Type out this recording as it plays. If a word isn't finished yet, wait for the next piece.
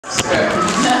Let's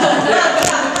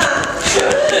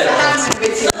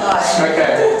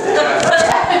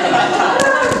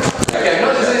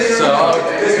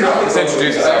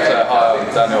introduce yourself. So, hi,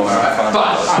 I'm Daniel.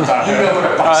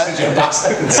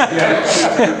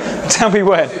 Tell me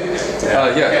when.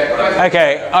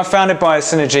 Okay, I founded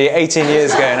Biosynergy 18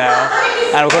 years ago now,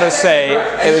 and I've got to say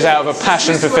it was out of a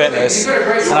passion for fitness,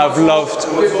 and I've loved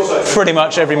pretty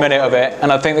much every minute of it.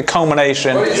 And I think the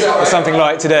culmination is something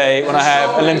like today, when I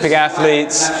have Olympic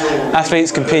athletes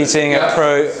competing at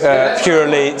pure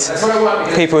elite,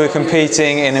 people who are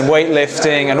competing in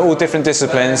weightlifting and all different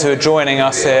disciplines who are joining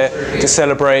us here to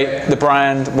celebrate the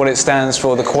brand, what it stands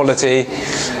for, the quality,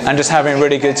 and just having a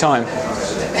really good time.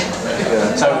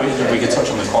 So we could touch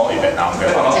on the quality bit now and go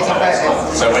back to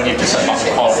that. So when you just said about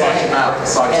the quality.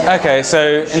 Okay,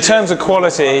 so in terms of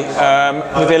quality,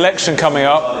 with the election coming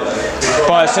up,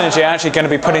 Biosynergy are actually going to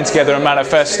be putting together a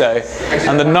manifesto,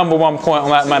 and the number one point on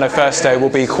that manifesto will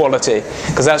be quality,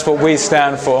 because that's what we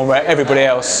stand for, and where everybody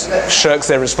else shirks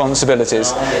their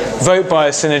responsibilities. Vote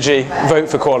Biosynergy, vote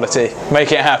for quality,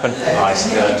 make it happen. Nice,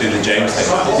 do the James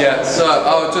thing. Yeah,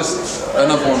 so just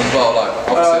another one as well, like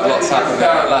obviously lots happened in the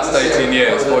last 18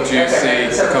 years. What do you see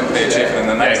the company achieving in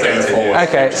the next 18 years?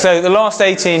 Okay, so the last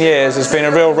 18 years has been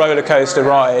a real roller coaster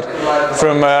ride,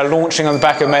 from launching on the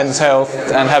back of Men's Health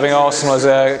and having Arsenal as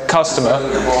a customer,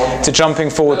 to jumping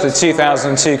forward to the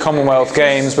 2002 Commonwealth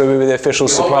Games, where we were the official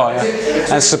supplier,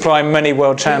 and supplying many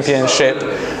World Championship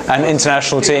and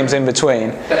international teams in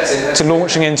between, to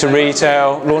launching into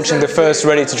retail, launching the first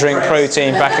ready-to-drink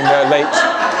protein back in the late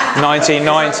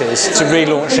 1990s, to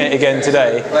relaunching it again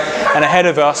today. And ahead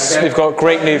of us, we've got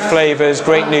great new flavours,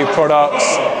 great new products,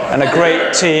 and a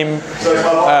great team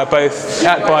both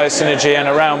at Biosynergy and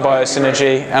around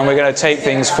Biosynergy, and we're going to take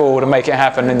things forward and make it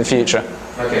happen in the future.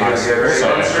 Yeah,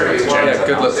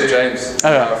 good luck to James.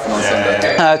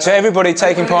 To everybody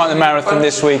taking part in the marathon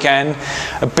this weekend,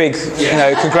 a big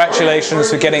congratulations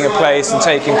for getting a place and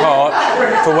taking part,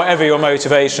 for whatever your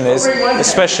motivation is,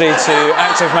 especially to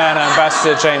Active Man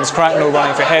Ambassador James Cracknell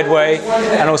running for Headway,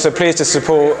 and also pleased to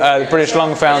support the British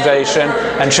Lung Foundation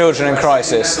and Children in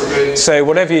Crisis. So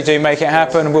whatever you do, make it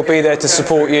happen. We'll be there to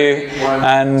support you,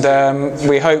 and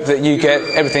we hope that you get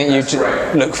everything you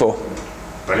look for.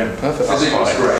 Brilliant. Perfect. That's